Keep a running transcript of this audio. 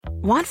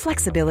Want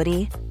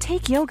flexibility?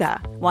 Take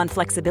yoga. Want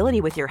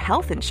flexibility with your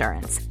health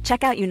insurance?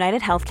 Check out United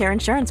Healthcare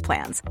Insurance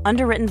Plans.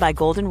 Underwritten by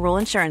Golden Rule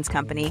Insurance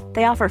Company,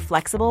 they offer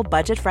flexible,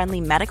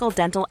 budget-friendly medical,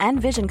 dental, and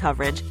vision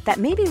coverage that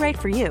may be right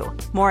for you.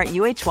 More at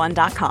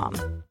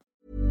uh1.com.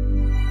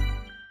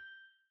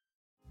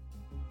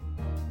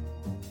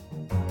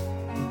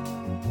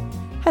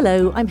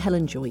 Hello, I'm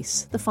Helen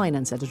Joyce, the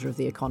finance editor of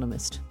The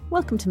Economist.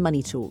 Welcome to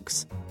Money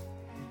Talks.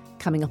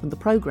 Coming up on the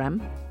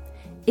programme,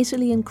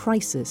 Italy in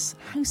crisis.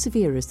 How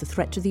severe is the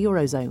threat to the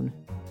Eurozone?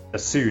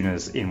 As soon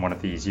as in one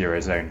of these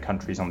Eurozone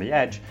countries on the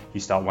edge, you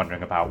start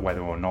wondering about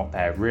whether or not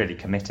they're really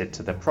committed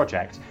to the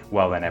project,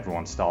 well, then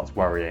everyone starts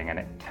worrying, and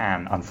it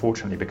can,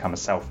 unfortunately, become a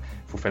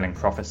self-fulfilling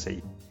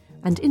prophecy.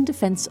 And in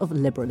defence of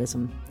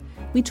liberalism,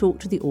 we talk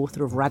to the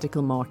author of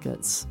Radical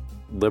Markets.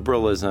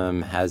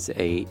 Liberalism has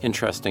an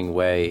interesting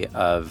way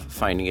of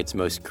finding its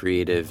most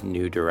creative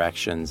new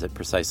directions at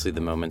precisely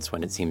the moments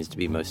when it seems to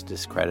be most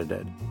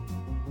discredited.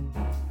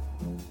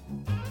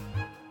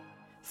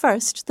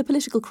 First, the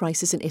political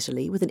crisis in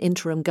Italy with an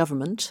interim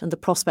government and the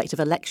prospect of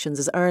elections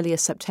as early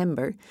as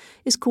September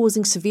is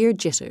causing severe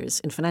jitters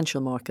in financial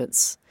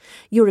markets.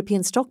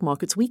 European stock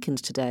markets weakened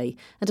today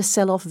and a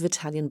sell-off of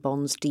Italian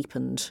bonds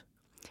deepened.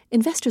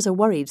 Investors are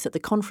worried that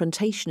the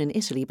confrontation in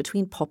Italy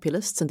between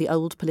populists and the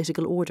old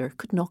political order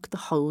could knock the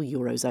whole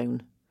Eurozone.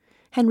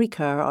 Henry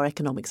Kerr, our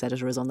economics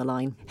editor, is on the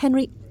line.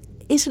 Henry,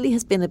 Italy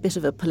has been a bit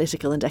of a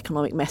political and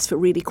economic mess for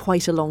really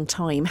quite a long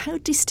time. How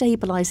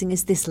destabilising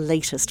is this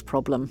latest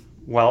problem?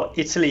 Well,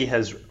 Italy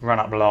has run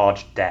up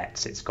large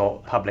debts. It's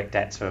got public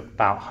debts of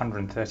about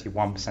 131%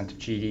 of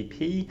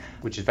GDP,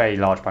 which is very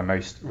large by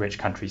most rich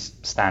countries'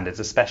 standards,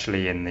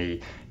 especially in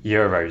the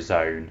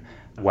Eurozone,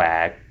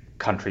 where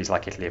countries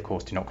like Italy, of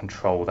course, do not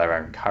control their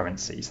own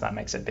currency. So that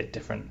makes it a bit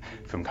different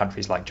from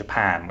countries like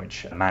Japan,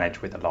 which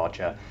manage with a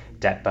larger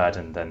debt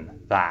burden than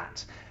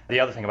that.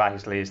 The other thing about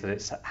Italy is that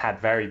it's had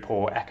very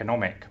poor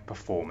economic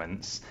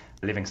performance.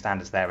 Living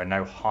standards there are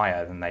no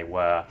higher than they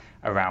were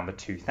around the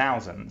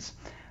 2000s.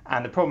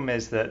 And the problem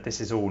is that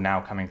this is all now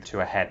coming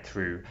to a head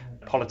through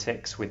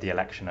politics with the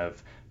election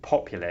of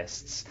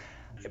populists.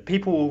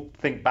 People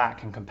think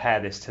back and compare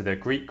this to the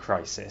Greek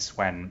crisis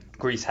when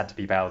Greece had to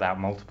be bailed out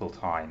multiple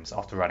times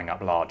after running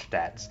up large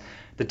debts.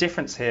 The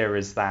difference here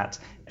is that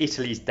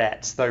Italy's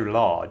debts, though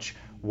large,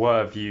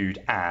 were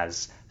viewed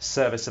as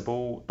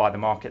serviceable by the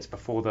markets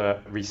before the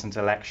recent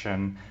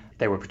election.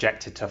 They were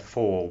projected to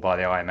fall by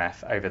the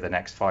IMF over the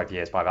next 5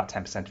 years by about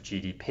 10% of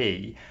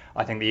GDP.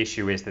 I think the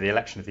issue is that the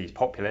election of these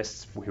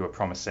populists who are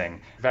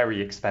promising very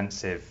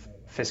expensive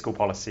fiscal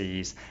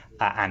policies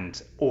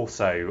and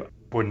also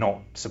were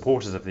not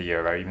supporters of the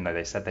euro, even though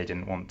they said they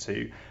didn't want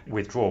to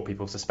withdraw.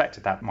 People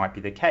suspected that might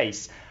be the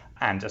case.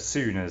 And as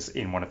soon as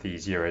in one of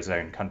these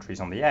Eurozone countries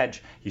on the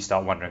edge, you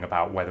start wondering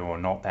about whether or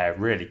not they're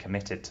really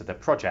committed to the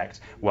project,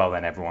 well,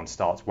 then everyone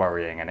starts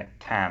worrying, and it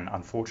can,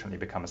 unfortunately,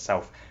 become a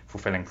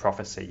self-fulfilling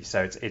prophecy.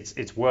 So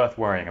it's worth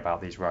worrying about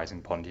these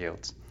rising bond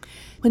yields.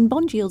 When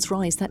bond yields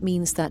rise, that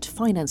means that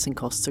financing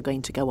costs are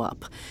going to go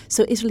up.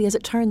 So Italy, as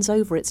it turns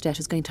over its debt,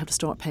 is going to have to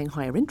start paying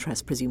higher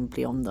interest,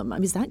 presumably, on them. I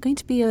mean, is that going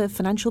to be a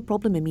financial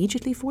problem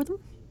immediately for them?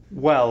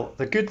 Well,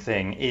 the good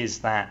thing is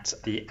that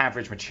the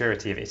average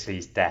maturity of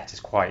Italy's debt is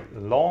quite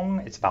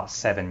long. It's about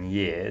 7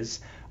 years,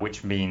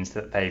 which means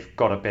that they've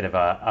got a bit of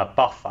a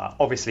buffer.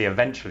 Obviously,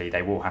 eventually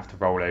they will have to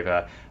roll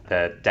over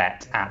the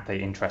debt at the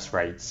interest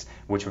rates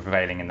which are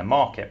prevailing in the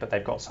market, but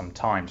they've got some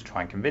time to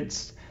try and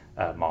convince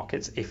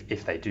markets,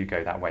 if they do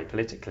go that way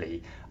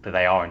politically, that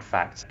they are in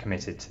fact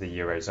committed to the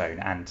Eurozone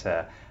and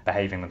to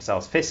behaving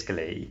themselves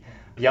fiscally.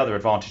 The other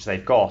advantage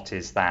they've got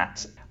is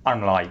that,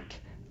 unlike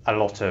a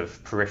lot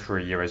of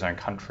periphery Eurozone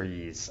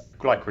countries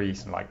like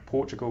Greece and like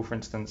Portugal, for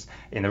instance,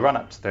 in the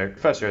run-up to the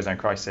first Eurozone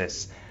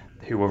crisis,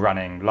 who were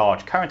running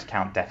large current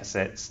account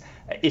deficits,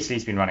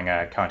 Italy's been running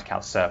a current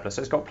account surplus,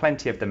 so it's got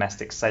plenty of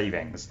domestic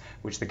savings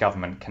which the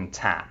government can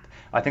tap.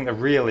 I think the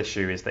real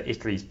issue is that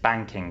Italy's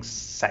banking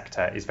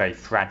sector is very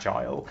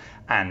fragile,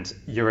 and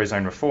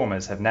Eurozone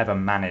reformers have never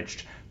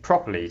managed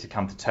properly to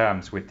come to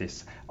terms with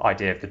this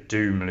idea of the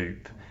doom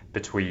loop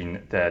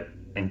between the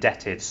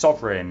indebted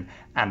sovereign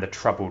and the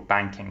troubled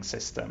banking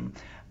system.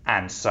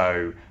 And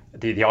so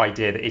the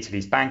idea that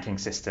Italy's banking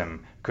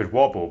system could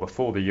wobble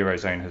before the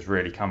Eurozone has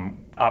really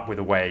come up with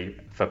a way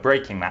for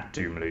breaking that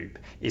doom loop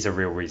is a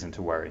real reason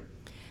to worry.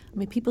 I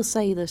mean, people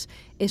say that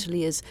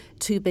Italy is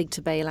too big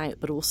to bail out,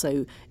 but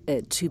also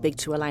too big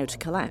to allow to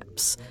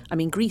collapse. I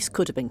mean, Greece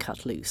could have been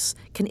cut loose.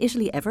 Can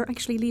Italy ever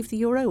actually leave the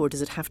euro, or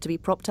does it have to be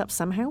propped up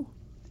somehow?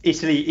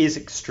 Italy is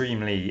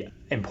extremely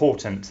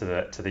important to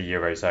the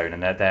Eurozone,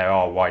 and there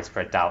are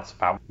widespread doubts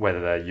about whether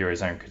the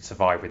Eurozone could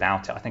survive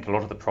without it. I think a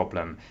lot of the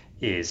problem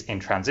is in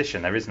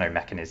transition. There is no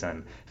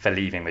mechanism for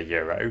leaving the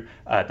euro.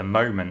 At the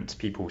moment,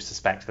 people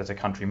suspect that a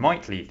country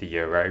might leave the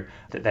euro,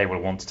 that they will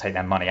want to take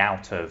their money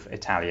out of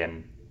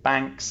Italian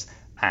banks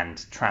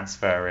and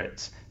transfer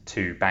it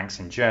to banks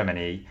in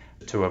Germany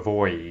to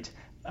avoid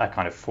a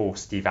kind of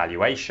forced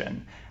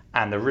devaluation.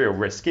 And the real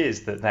risk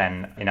is that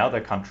then in other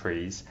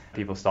countries,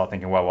 people start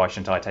thinking, well, why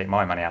shouldn't I take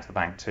my money out of the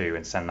bank too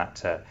and send that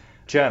to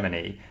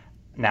Germany?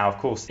 Now, of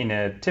course, in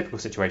a typical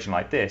situation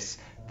like this,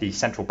 the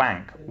central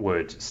bank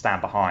would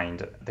stand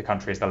behind the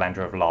country as the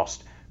lender of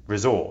last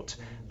resort.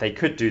 They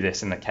could do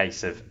this in the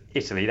case of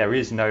Italy. There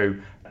is no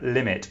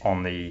limit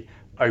on the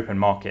open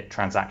market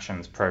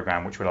transactions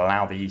program, which would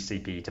allow the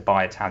ECB to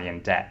buy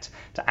Italian debt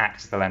to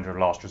act as the lender of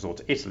last resort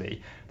to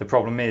Italy. The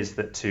problem is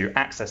that to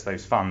access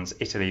those funds,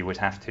 Italy would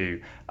have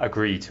to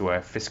agree to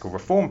a fiscal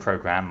reform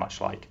program,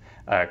 much like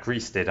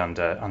Greece did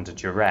under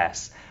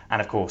duress.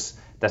 And of course,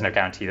 there's no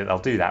guarantee that they'll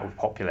do that with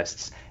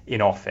populists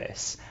in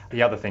office.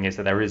 The other thing is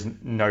that there is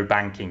no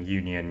banking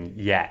union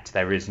yet.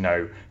 There is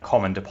no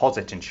common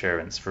deposit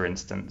insurance, for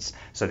instance.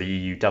 So the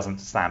EU doesn't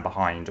stand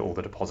behind all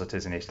the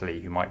depositors in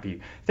Italy who might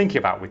be thinking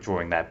about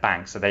withdrawing their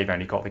banks. So they've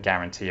only got the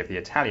guarantee of the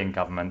Italian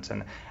government.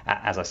 And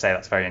as I say,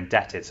 that's very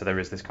indebted. So there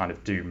is this kind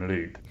of doom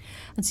loop.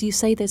 And so you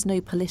say there's no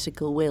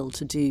political will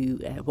to do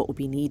what would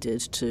be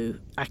needed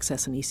to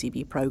access an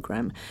ECB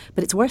programme.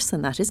 But it's worse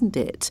than that, isn't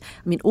it?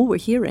 I mean, all we're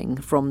hearing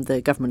from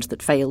the government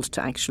that failed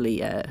to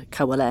actually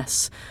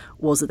coalesce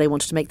was that they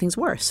wanted to make things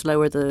worse,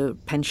 lower the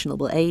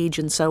pensionable age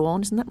and so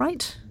on. Isn't that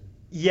right?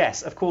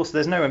 Yes, of course,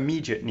 there's no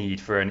immediate need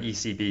for an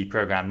ECB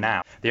programme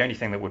now. The only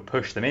thing that would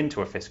push them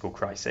into a fiscal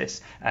crisis,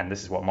 and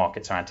this is what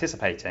markets are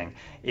anticipating,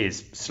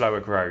 is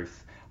slower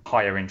growth,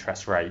 higher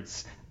interest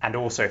rates, and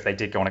also if they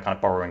did go on a kind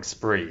of borrowing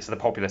spree. So the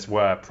populists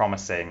were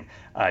promising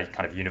a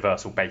kind of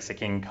universal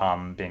basic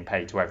income being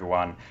paid to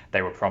everyone.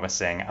 They were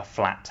promising a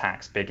flat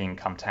tax, big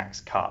income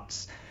tax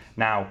cuts.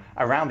 Now,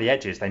 around the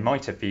edges, they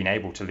might have been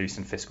able to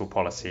loosen fiscal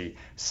policy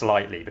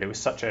slightly, but it was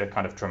such a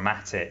kind of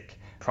dramatic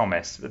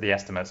promise that the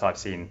estimates I've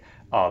seen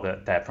are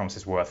that their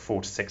promises were worth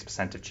 4 to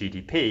 6% of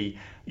GDP.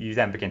 You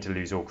then begin to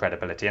lose all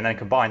credibility. And then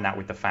combine that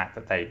with the fact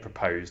that they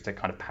proposed a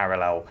kind of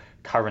parallel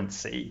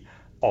currency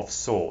of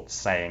sorts,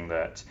 saying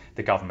that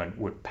the government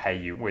would pay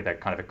you with a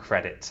kind of a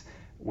credit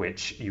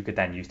which you could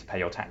then use to pay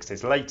your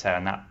taxes later.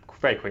 And that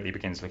very quickly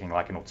begins looking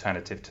like an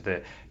alternative to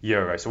the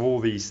euro. So all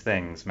these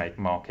things make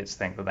markets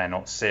think that they're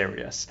not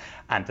serious.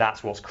 And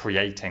that's what's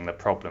creating the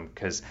problem,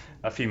 because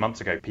a few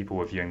months ago, people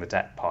were viewing the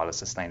debt pile as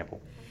sustainable.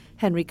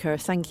 Henry Kerr,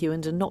 thank you,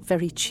 and a not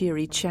very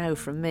cheery ciao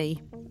from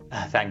me.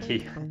 Thank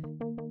you.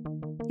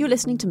 You're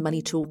listening to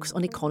Money Talks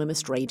on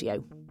Economist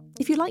Radio.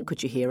 If you like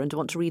what you hear and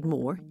want to read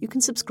more, you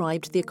can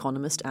subscribe to The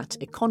Economist at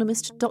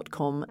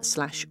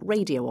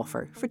economist.com/radio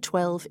offer for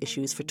 12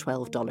 issues for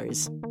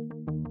 $12.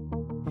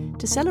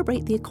 To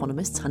celebrate The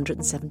Economist's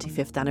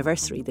 175th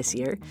anniversary this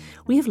year,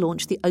 we have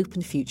launched the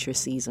Open Future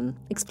season,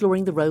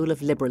 exploring the role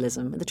of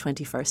liberalism in the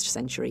 21st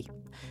century.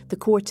 The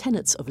core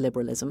tenets of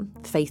liberalism,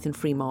 faith in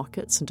free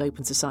markets and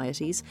open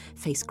societies,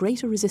 face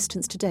greater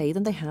resistance today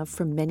than they have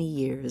for many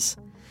years.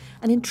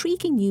 An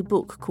intriguing new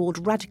book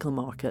called Radical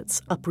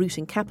Markets,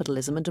 Uprooting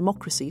Capitalism and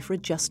Democracy for a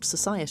Just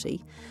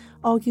Society,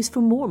 argues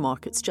for more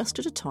markets just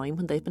at a time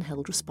when they've been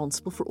held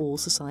responsible for all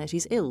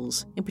society's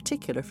ills, in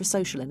particular for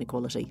social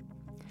inequality.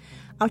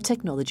 Our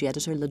technology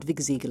editor, Ludwig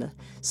Ziegler,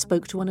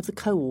 spoke to one of the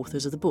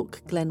co-authors of the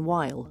book, Glenn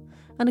Weil,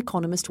 an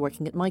economist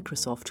working at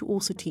Microsoft who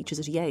also teaches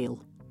at Yale.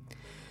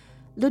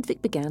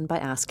 Ludwig began by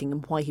asking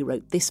him why he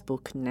wrote this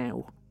book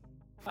now.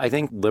 I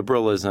think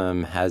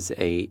liberalism has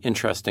an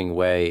interesting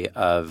way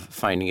of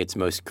finding its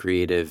most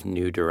creative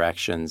new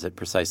directions at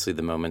precisely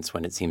the moments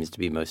when it seems to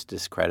be most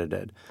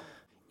discredited.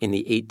 In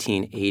the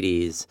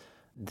 1880s,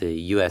 the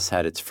U.S.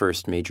 had its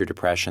first major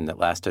depression that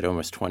lasted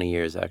almost 20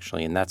 years,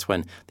 actually, and that's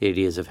when the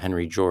ideas of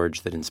Henry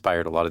George that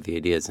inspired a lot of the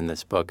ideas in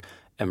this book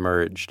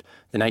emerged.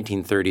 The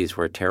 1930s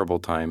were a terrible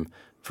time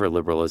for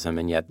liberalism,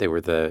 and yet they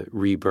were the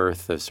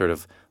rebirth of sort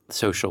of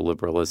social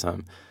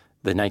liberalism.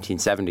 The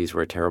 1970s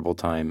were a terrible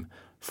time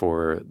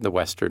for the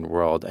Western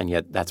world, and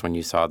yet that's when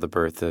you saw the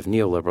birth of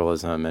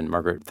neoliberalism and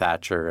Margaret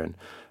Thatcher and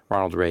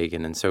Ronald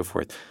Reagan and so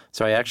forth.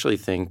 So I actually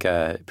think,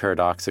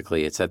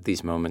 paradoxically, it's at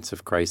these moments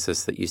of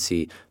crisis that you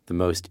see the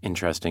most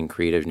interesting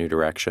creative new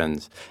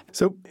directions.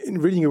 So in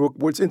reading your book,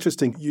 what's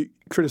interesting, you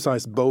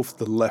criticize both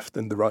the left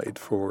and the right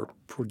for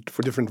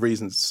different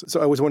reasons. So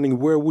I was wondering,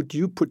 where would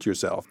you put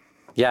yourself?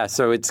 Yeah,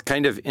 so it's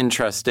kind of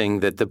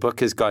interesting that the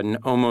book has gotten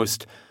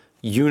almost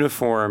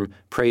uniform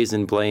praise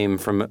and blame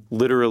from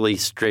literally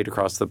straight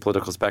across the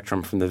political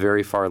spectrum, from the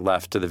very far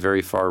left to the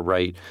very far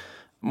right.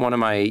 One of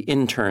my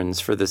interns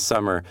for this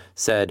summer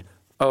said,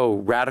 oh,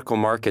 radical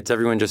markets,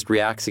 everyone just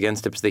reacts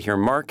against it because they hear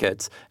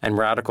markets, and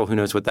radical, who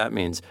knows what that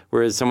means.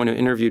 Whereas someone who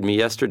interviewed me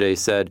yesterday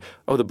said,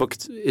 oh, the book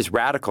is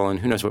radical, and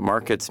who knows what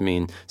markets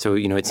mean. So,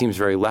 it seems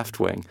very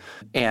left-wing.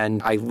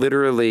 And I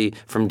literally,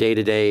 from day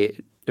to day,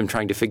 am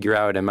trying to figure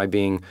out, am I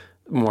being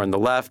more on the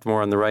left,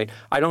 more on the right?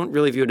 I don't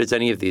really view it as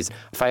any of these.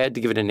 If I had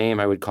to give it a name,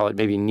 I would call it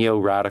maybe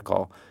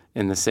neo-radical,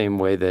 in the same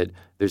way that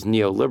there's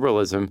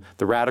neoliberalism.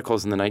 The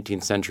radicals in the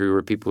 19th century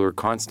were people who were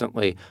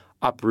constantly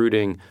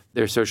uprooting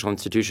their social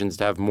institutions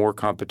to have more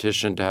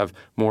competition, to have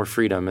more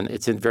freedom. And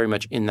it's very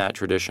much in that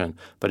tradition,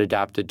 but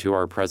adapted to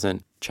our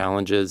present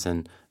challenges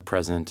and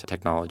present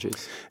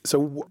technologies.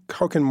 So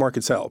how can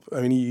markets help?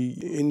 I mean,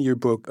 in your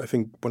book, I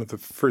think one of the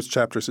first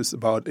chapters is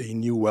about a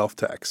new wealth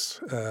tax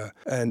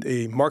and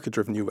a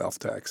market-driven new wealth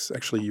tax.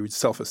 Actually, you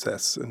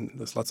self-assess, and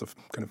there's lots of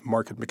kind of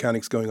market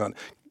mechanics going on.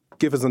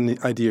 give us an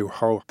idea of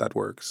how that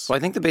works. Well, I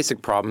think the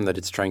basic problem that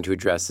it's trying to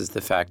address is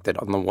the fact that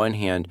on the one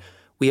hand,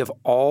 we have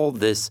all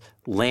this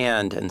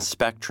land and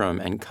spectrum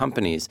and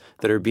companies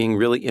that are being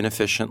really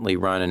inefficiently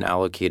run and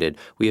allocated.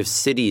 We have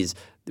cities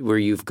where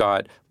you've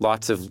got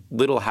lots of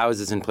little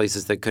houses in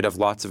places that could have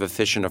lots of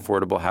efficient,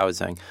 affordable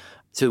housing.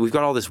 So we've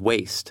got all this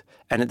waste.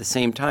 And at the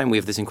same time, we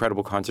have this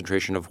incredible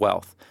concentration of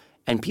wealth.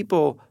 And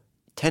people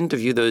tend to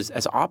view those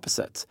as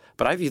opposites,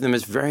 but I view them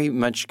as very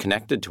much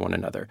connected to one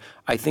another.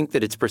 I think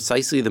that it's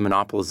precisely the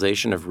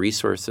monopolization of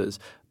resources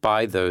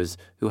by those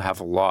who have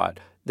a lot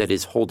that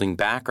is holding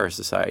back our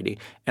society.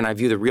 And I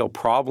view the real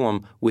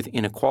problem with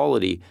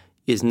inequality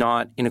is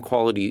not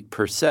inequality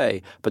per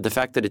se, but the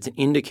fact that it's an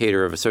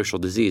indicator of a social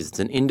disease. It's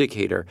an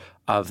indicator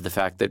of the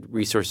fact that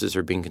resources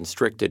are being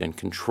constricted and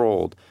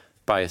controlled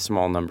by a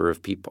small number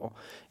of people.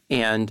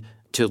 And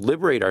to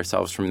liberate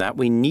ourselves from that,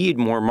 we need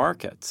more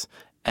markets.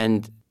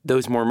 And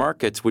those more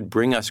markets would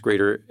bring us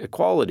greater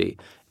equality.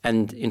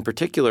 And in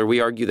particular, we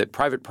argue that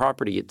private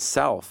property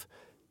itself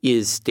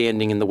is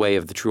standing in the way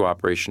of the true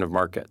operation of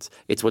markets.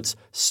 It's what's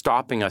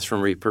stopping us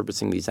from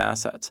repurposing these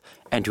assets.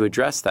 And to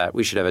address that,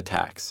 we should have a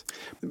tax.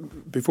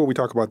 Before we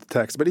talk about the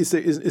tax, but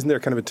isn't there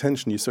kind of a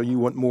tension? So you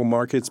want more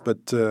markets,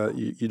 but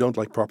you don't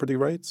like property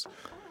rights?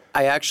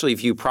 I actually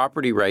view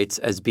property rights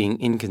as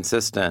being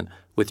inconsistent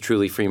with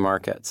truly free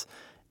markets.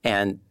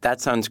 And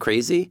that sounds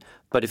crazy,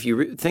 but if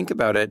you think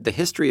about it, the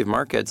history of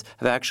markets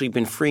have actually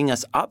been freeing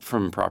us up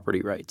from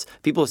property rights.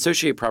 People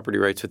associate property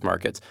rights with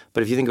markets,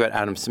 but if you think about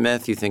Adam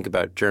Smith, you think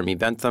about Jeremy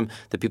Bentham,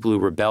 the people who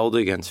rebelled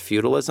against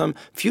feudalism,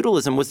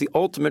 feudalism was the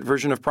ultimate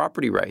version of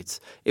property rights.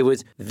 It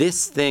was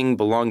this thing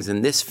belongs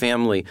in this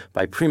family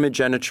by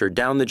primogeniture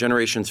down the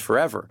generations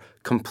forever,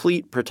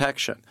 complete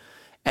protection.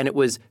 And it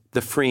was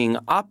the freeing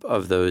up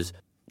of those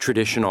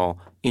traditional,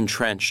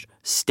 entrenched,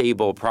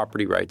 stable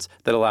property rights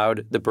that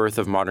allowed the birth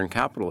of modern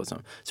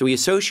capitalism. So we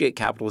associate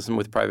capitalism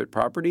with private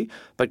property,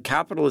 but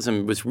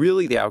capitalism was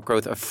really the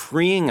outgrowth of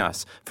freeing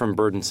us from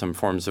burdensome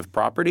forms of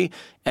property,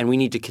 and we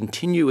need to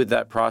continue with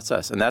that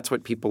process. And that's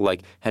what people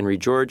like Henry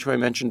George, who I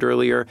mentioned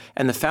earlier,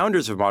 and the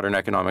founders of modern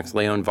economics,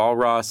 Leon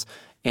Walras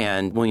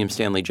and William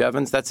Stanley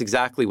Jevons, that's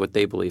exactly what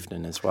they believed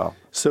in as well.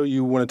 So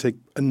you want to take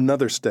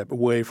another step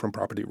away from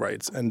property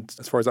rights. And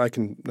as far as I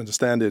can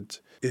understand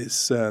it,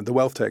 is the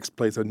wealth tax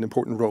plays an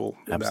important role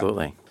in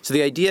Absolutely. That. So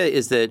the idea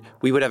is that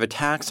we would have a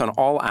tax on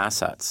all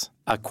assets,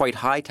 a quite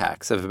high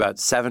tax of about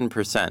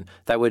 7%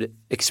 that would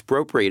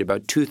expropriate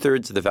about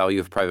 2/3 of the value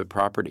of private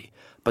property.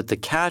 But the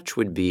catch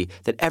would be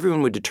that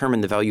everyone would determine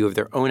the value of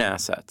their own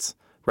assets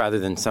rather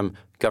than some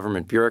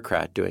government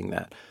bureaucrat doing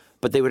that.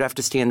 But they would have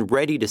to stand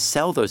ready to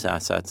sell those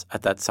assets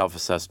at that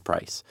self-assessed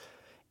price.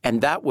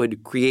 And that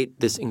would create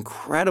this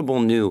incredible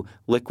new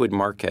liquid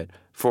market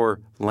for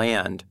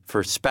land,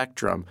 for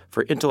spectrum,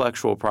 for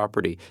intellectual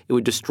property. It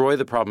would destroy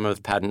the problem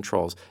of patent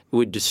trolls. It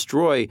would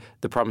destroy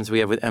the problems we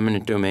have with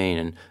eminent domain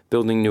and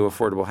building new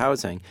affordable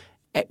housing.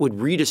 It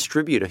would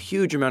redistribute a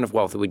huge amount of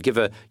wealth. It would give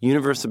a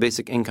universal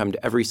basic income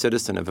to every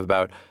citizen of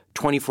about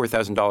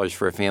 $24,000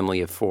 for a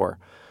family of 4.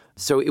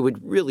 So it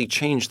would really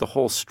change the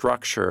whole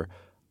structure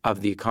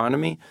of the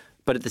economy,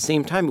 but at the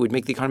same time, it would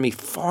make the economy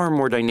far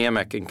more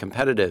dynamic and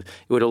competitive.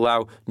 It would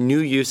allow new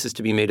uses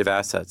to be made of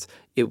assets.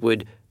 It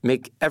would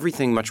make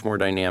everything much more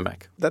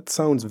dynamic. That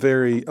sounds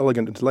very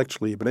elegant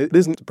intellectually, but it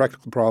isn't a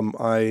practical problem.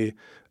 I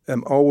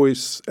am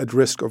always at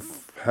risk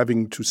of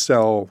having to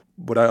sell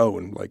what I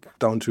own, like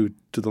down to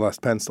the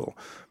last pencil.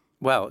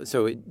 Well,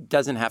 so it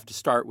doesn't have to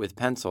start with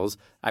pencils.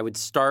 I would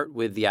start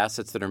with the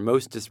assets that are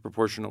most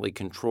disproportionately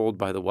controlled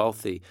by the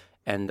wealthy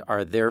and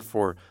are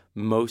therefore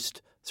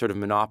most sort of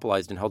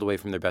monopolized and held away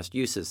from their best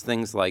uses,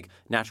 things like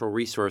natural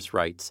resource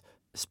rights,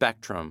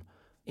 spectrum,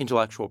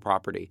 intellectual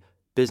property,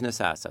 business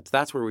assets.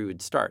 That's where we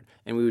would start,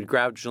 and we would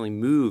gradually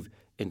move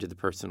into the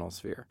personal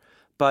sphere.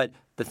 But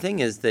the thing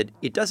is that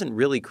it doesn't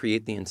really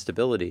create the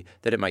instability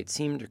that it might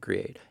seem to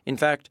create. In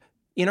fact,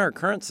 in our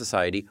current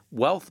society,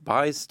 wealth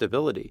buys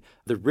stability.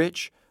 The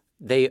rich,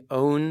 they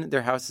own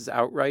their houses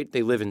outright.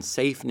 They live in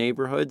safe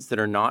neighborhoods that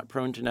are not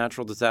prone to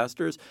natural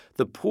disasters.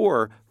 The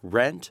poor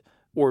rent,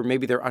 or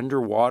maybe they're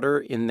underwater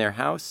in their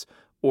house,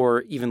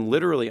 or even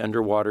literally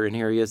underwater in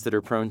areas that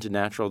are prone to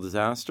natural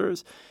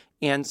disasters.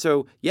 And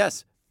so,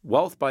 yes,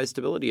 wealth buys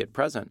stability at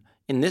present.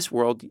 In this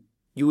world,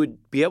 you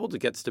would be able to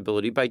get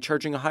stability by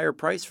charging a higher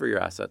price for your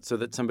assets so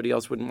that somebody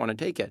else wouldn't want to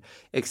take it.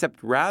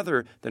 Except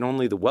rather than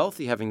only the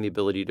wealthy having the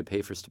ability to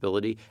pay for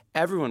stability,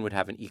 everyone would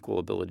have an equal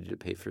ability to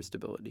pay for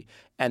stability.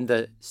 And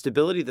the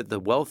stability that the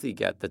wealthy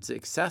get that's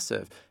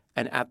excessive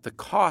and at the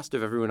cost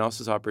of everyone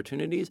else's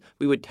opportunities,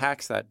 we would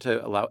tax that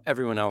to allow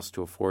everyone else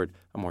to afford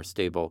a more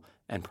stable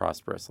and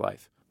prosperous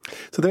life.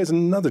 So there's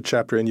another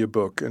chapter in your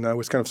book, and I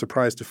was kind of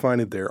surprised to find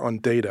it there, on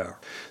data.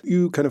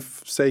 You kind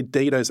of say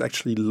data is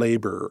actually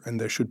labor, and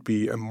there should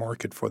be a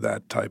market for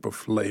that type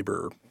of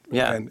labor.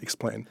 Yeah. And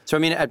explain. So, I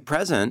mean, at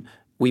present,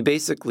 we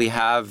basically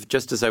have,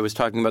 just as I was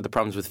talking about the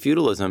problems with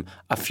feudalism,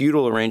 a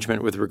feudal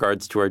arrangement with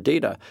regards to our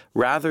data.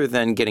 Rather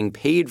than getting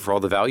paid for all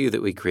the value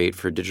that we create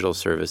for digital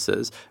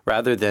services,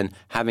 rather than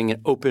having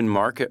an open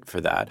market for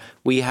that,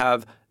 we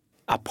have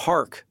a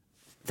park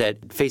that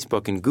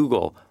Facebook and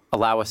Google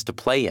allow us to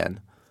play in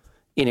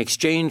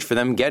exchange for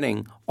them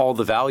getting all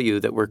the value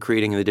that we're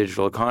creating in the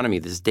digital economy,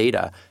 this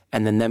data,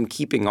 and then them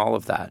keeping all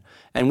of that.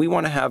 And we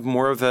want to have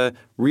more of a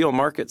real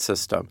market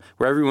system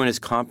where everyone is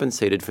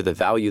compensated for the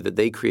value that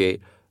they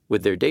create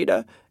with their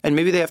data, and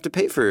maybe they have to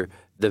pay for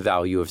the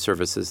value of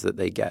services that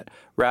they get,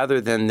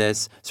 rather than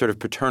this sort of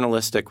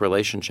paternalistic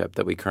relationship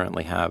that we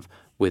currently have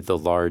with the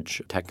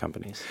large tech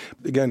companies.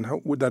 Again,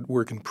 how would that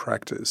work in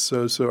practice?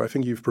 So I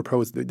think you've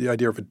proposed the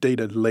idea of a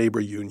data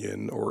labor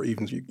union, or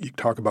even you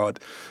talk about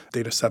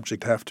data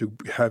subject have to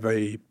have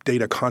a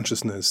data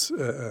consciousness.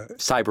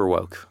 Cyber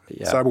woke.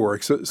 Yeah. Cyber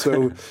woke.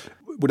 So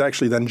would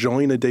actually then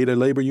join a data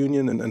labor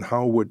union, and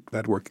how would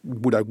that work?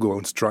 Would I go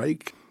on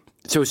strike?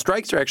 So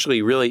strikes are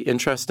actually really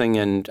interesting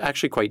and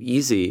actually quite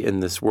easy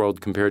in this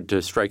world compared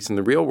to strikes in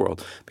the real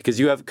world, because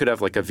you could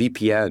have like a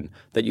VPN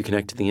that you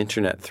connect to the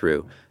internet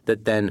through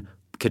that then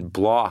could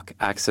block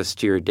access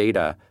to your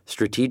data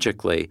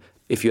strategically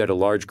if you had a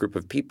large group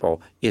of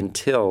people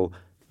until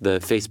the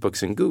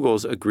Facebooks and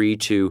Googles agree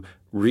to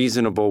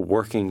reasonable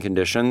working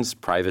conditions,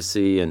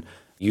 privacy and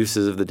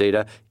uses of the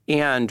data,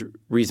 and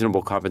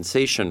reasonable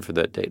compensation for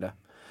that data.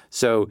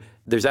 So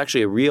there's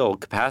actually a real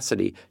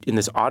capacity in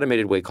this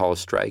automated way called a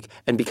strike.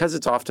 And because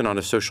it's often on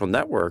a social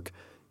network,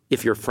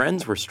 if your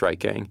friends were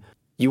striking,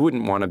 you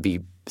wouldn't want to be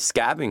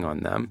scabbing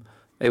on them.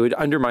 It would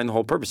undermine the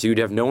whole purpose. You'd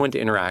have no one to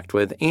interact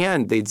with,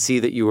 and they'd see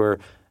that you were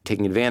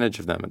taking advantage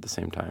of them at the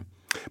same time.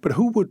 But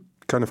who would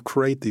kind of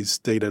create these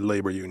data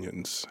labor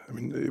unions? I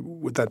mean,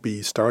 would that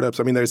be startups?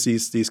 I mean, there's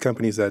these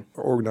companies that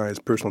organize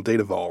personal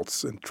data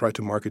vaults and try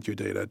to market your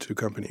data to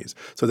companies.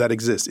 So that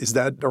exists. Is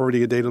that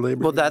already a data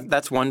labor union? Well,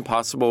 that's one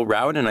possible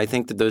route, and I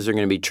think that those are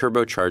going to be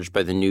turbocharged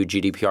by the new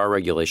GDPR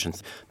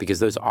regulations, because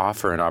those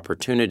offer an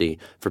opportunity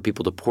for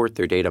people to port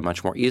their data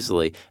much more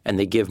easily, and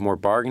they give more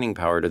bargaining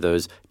power to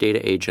those data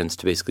agents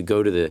to basically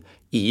go to the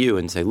EU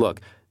and say, look,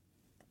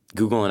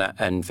 Google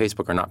and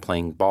Facebook are not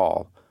playing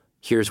ball.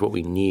 Here's what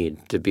we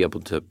need to be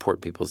able to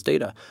port people's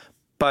data.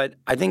 But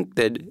I think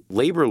that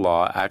labor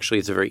law actually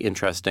is a very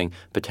interesting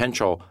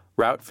potential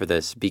route for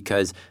this,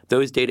 because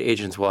those data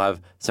agents will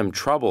have some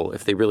trouble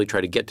if they really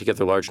try to get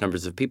together large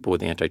numbers of people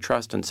with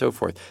antitrust and so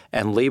forth.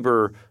 And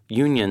labor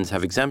unions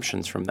have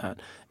exemptions from that.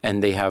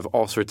 And they have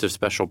all sorts of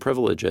special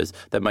privileges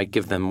that might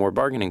give them more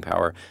bargaining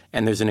power.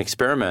 And there's an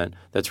experiment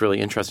that's really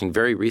interesting.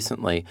 Very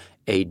recently,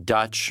 a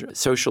Dutch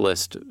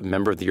socialist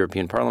member of the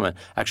European Parliament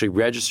actually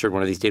registered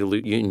one of these data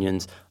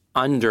unions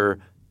under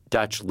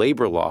Dutch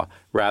labor law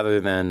rather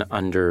than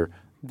under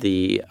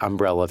the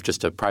umbrella of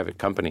just a private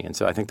company. And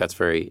so I think that's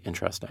very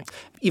interesting.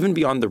 Even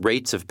beyond the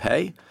rates of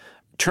pay,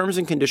 terms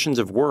and conditions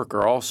of work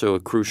are also a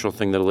crucial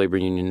thing that a labor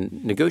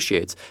union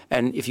negotiates.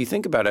 And if you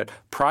think about it,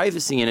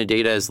 privacy in a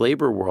data as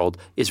labor world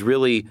is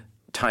really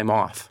time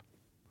off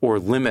or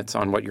limits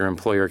on what your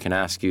employer can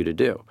ask you to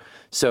do.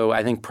 So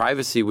I think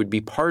privacy would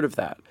be part of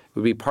that. It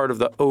would be part of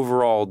the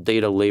overall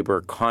data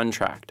labor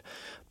contract.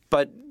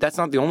 But that's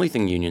not the only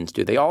thing unions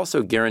do. They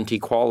also guarantee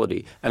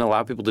quality and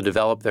allow people to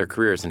develop their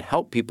careers and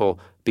help people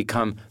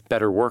become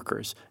better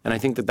workers. And I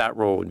think that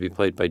role would be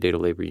played by data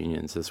labor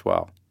unions as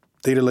well.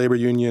 Data labor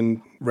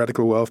union,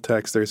 radical wealth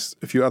tax. There's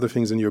a few other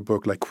things in your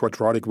book like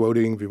quadratic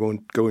voting. We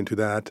won't go into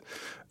that.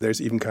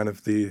 There's even kind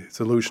of the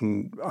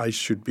solution I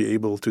should be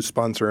able to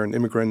sponsor an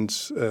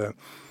immigrant.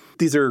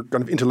 These are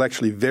kind of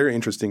intellectually very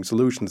interesting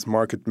solutions,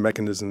 market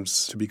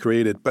mechanisms to be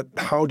created. But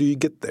how do you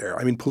get there?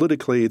 I mean,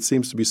 politically, it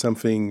seems to be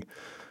something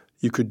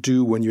you could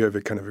do when you have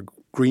a kind of a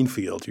green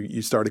field.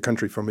 You start a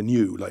country from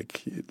anew,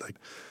 like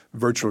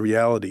virtual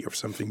reality or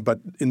something. But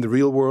in the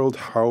real world,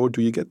 how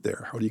do you get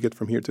there? How do you get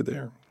from here to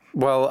there?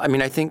 Well, I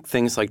mean, I think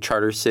things like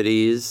charter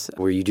cities,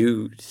 where you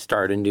do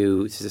start a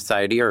new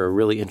society, are a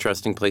really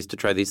interesting place to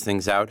try these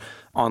things out,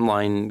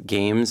 online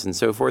games and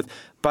so forth.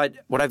 But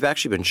what I've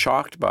actually been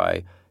shocked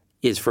by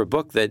is, for a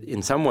book that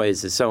in some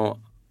ways is so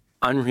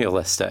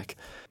unrealistic,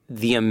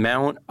 the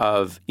amount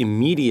of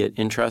immediate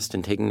interest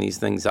in taking these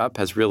things up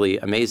has really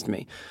amazed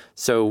me.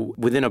 So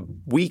within a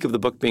week of the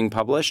book being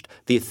published,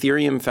 the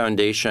Ethereum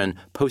Foundation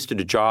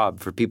posted a job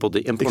for people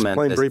to implement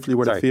this. Explain briefly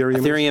what Ethereum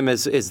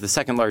is. Ethereum is the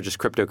second largest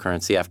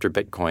cryptocurrency after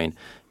Bitcoin,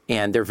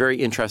 and they're very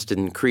interested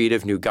in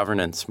creative new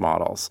governance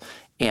models.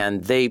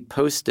 And they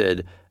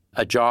posted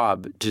a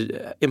job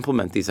to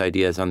implement these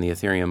ideas on the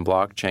Ethereum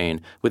blockchain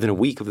within a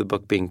week of the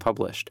book being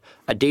published.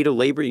 A data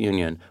labor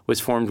union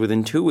was formed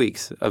within 2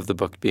 weeks of the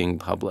book being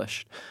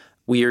published.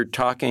 We are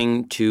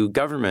talking to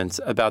governments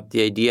about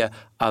the idea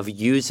of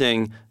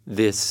using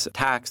this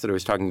tax that I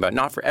was talking about,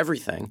 not for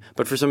everything,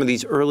 but for some of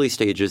these early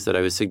stages that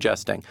I was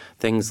suggesting,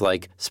 things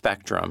like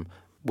Spectrum,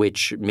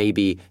 which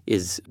maybe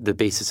is the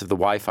basis of the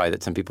Wi-Fi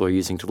that some people are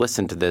using to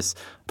listen to this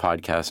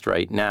podcast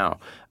right now,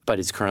 but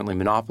is currently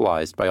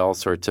monopolized by all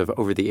sorts of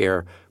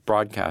over-the-air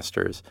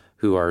broadcasters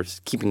who are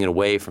keeping it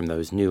away from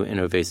those new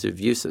innovative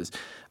uses.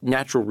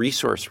 Natural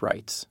resource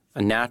rights,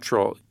 a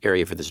natural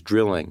area for this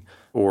drilling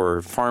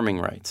or farming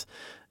rights.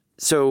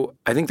 So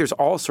I think there's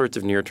all sorts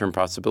of near-term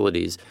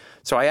possibilities.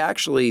 So I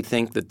actually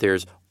think that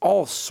there's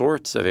all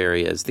sorts of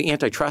areas, the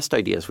antitrust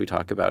ideas we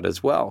talk about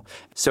as well.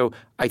 So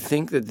I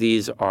think that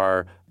these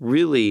are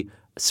really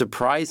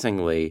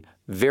surprisingly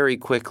very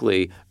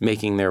quickly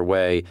making their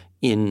way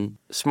in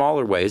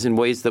smaller ways, in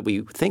ways that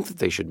we think that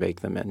they should make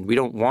them in. We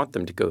don't want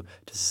them to go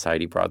to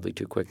society broadly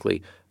too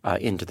quickly,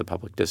 into the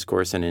public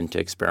discourse and into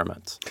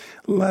experiments.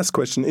 Last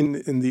question.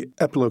 In the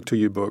epilogue to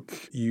your book,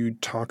 you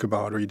talk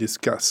about or you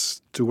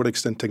discuss to what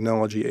extent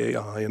technology,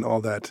 AI, and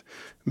all that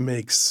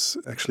makes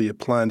actually a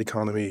planned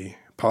economy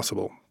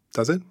possible.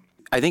 Does it?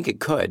 I think it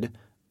could.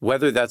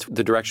 Whether that's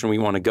the direction we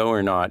want to go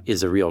or not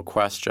is a real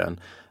question.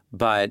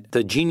 But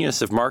the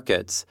genius of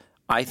markets,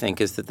 I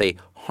think, is that they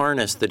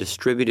harness the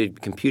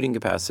distributed computing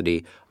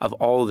capacity of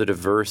all the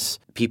diverse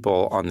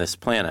people on this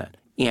planet.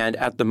 And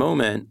at the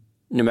moment,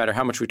 no matter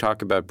how much we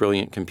talk about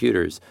brilliant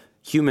computers,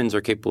 humans are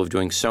capable of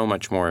doing so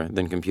much more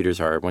than computers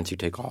are once you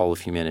take all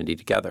of humanity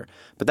together.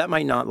 But that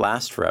might not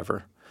last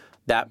forever.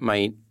 That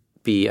might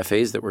be a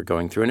phase that we're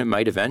going through, and it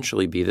might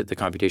eventually be that the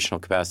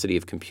computational capacity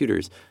of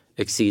computers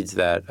exceeds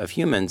that of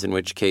humans, in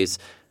which case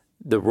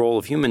the role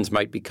of humans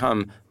might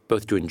become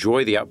both to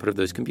enjoy the output of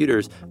those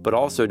computers, but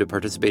also to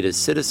participate as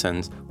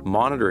citizens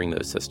monitoring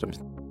those systems.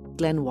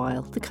 Glenn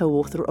Weil, the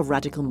co-author of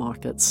Radical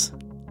Markets.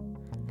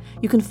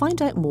 You can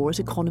find out more at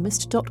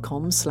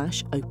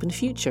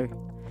economist.com/openfuture.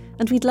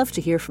 And we'd love to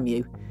hear from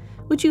you.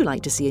 Would you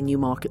like to see a new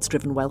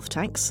markets-driven wealth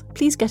tax?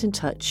 Please get in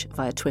touch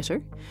via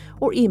Twitter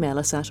or email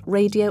us at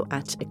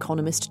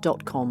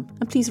radio@economist.com,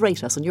 and please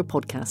rate us on your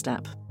podcast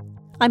app.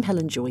 I'm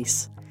Helen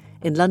Joyce.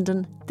 In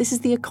London, this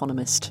is The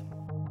Economist.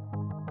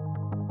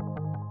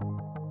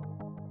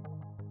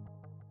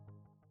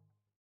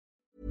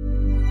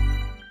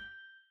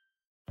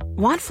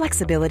 Want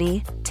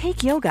flexibility?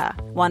 Take yoga.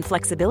 Want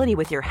flexibility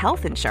with your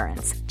health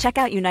insurance? Check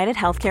out United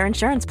Healthcare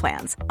Insurance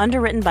Plans.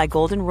 Underwritten by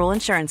Golden Rule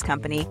Insurance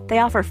Company, they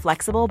offer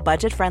flexible,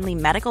 budget-friendly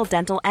medical,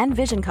 dental, and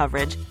vision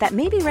coverage that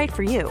may be right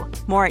for you.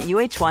 More at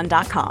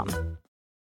uh1.com.